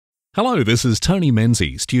Hello, this is Tony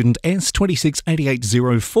Menzie, student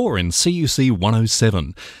S268804 in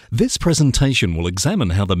CUC107. This presentation will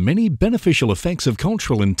examine how the many beneficial effects of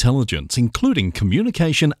cultural intelligence, including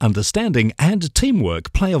communication, understanding and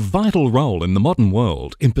teamwork, play a vital role in the modern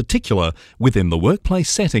world, in particular within the workplace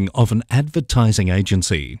setting of an advertising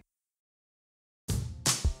agency.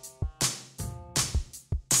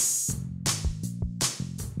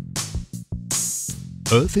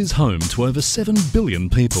 Earth is home to over 7 billion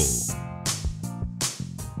people,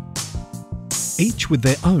 each with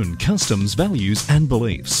their own customs, values and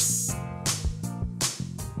beliefs,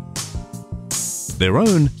 their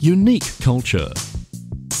own unique culture.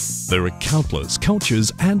 There are countless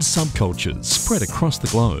cultures and subcultures spread across the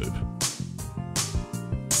globe,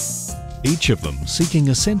 each of them seeking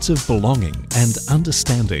a sense of belonging and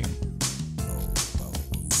understanding.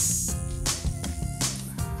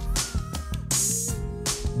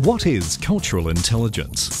 What is cultural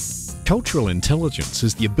intelligence? Cultural intelligence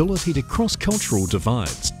is the ability to cross cultural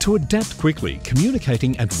divides, to adapt quickly,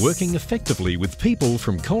 communicating and working effectively with people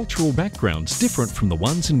from cultural backgrounds different from the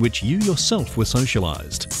ones in which you yourself were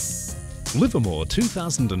socialized. Livermore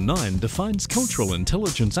 2009 defines cultural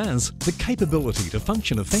intelligence as the capability to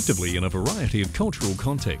function effectively in a variety of cultural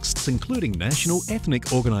contexts, including national, ethnic,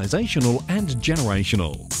 organisational and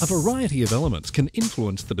generational. A variety of elements can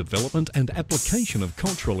influence the development and application of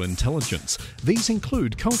cultural intelligence. These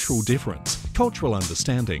include cultural difference, cultural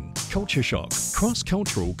understanding, culture shock,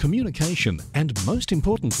 cross-cultural communication and, most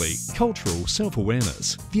importantly, cultural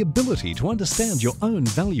self-awareness. The ability to understand your own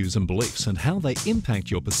values and beliefs and how they impact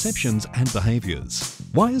your perceptions and behaviours.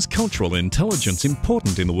 Why is cultural intelligence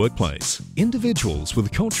important in the workplace? Individuals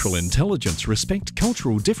with cultural intelligence respect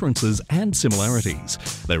cultural differences and similarities.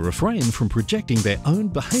 They refrain from projecting their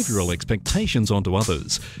own behavioural expectations onto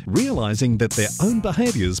others, realising that their own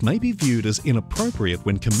behaviours may be viewed as inappropriate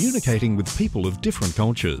when communicating with people of different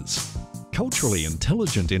cultures. Culturally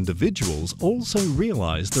intelligent individuals also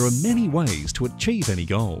realise there are many ways to achieve any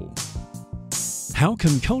goal. How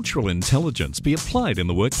can cultural intelligence be applied in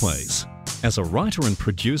the workplace? As a writer and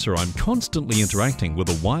producer, I'm constantly interacting with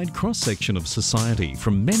a wide cross-section of society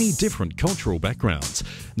from many different cultural backgrounds.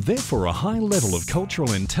 Therefore, a high level of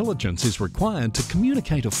cultural intelligence is required to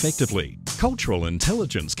communicate effectively. Cultural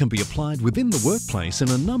intelligence can be applied within the workplace in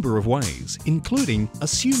a number of ways, including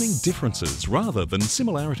assuming differences rather than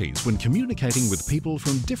similarities when communicating with people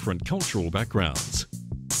from different cultural backgrounds.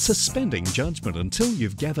 Suspending judgment until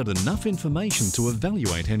you've gathered enough information to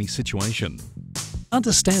evaluate any situation.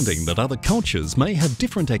 Understanding that other cultures may have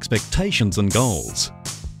different expectations and goals.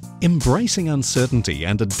 Embracing uncertainty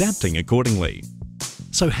and adapting accordingly.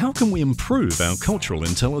 So how can we improve our cultural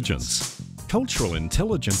intelligence? Cultural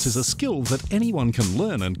intelligence is a skill that anyone can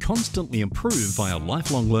learn and constantly improve via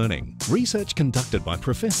lifelong learning. Research conducted by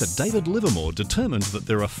Professor David Livermore determined that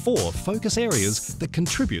there are 4 focus areas that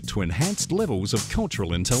contribute to enhanced levels of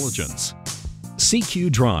cultural intelligence.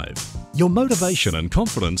 CQ Drive, your motivation and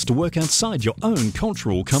confidence to work outside your own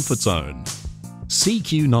cultural comfort zone.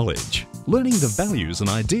 CQ Knowledge, learning the values and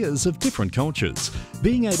ideas of different cultures,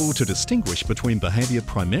 being able to distinguish between behaviour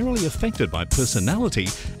primarily affected by personality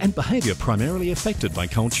and behaviour primarily affected by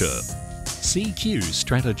culture. CQ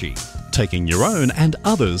Strategy, taking your own and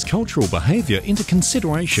others' cultural behaviour into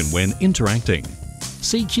consideration when interacting.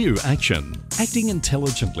 CQ Action, acting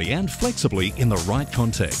intelligently and flexibly in the right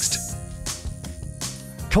context.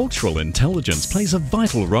 Cultural intelligence plays a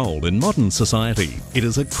vital role in modern society. It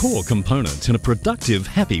is a core component in a productive,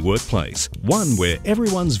 happy workplace, one where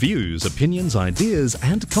everyone's views, opinions, ideas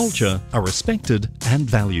and culture are respected and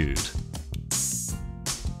valued.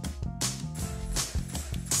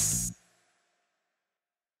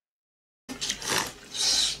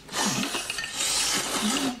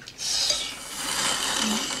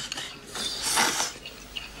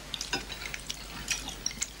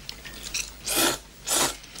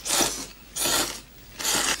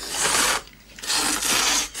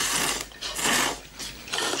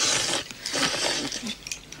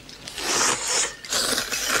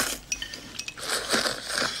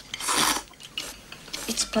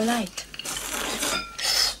 It's polite.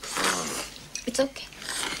 It's okay.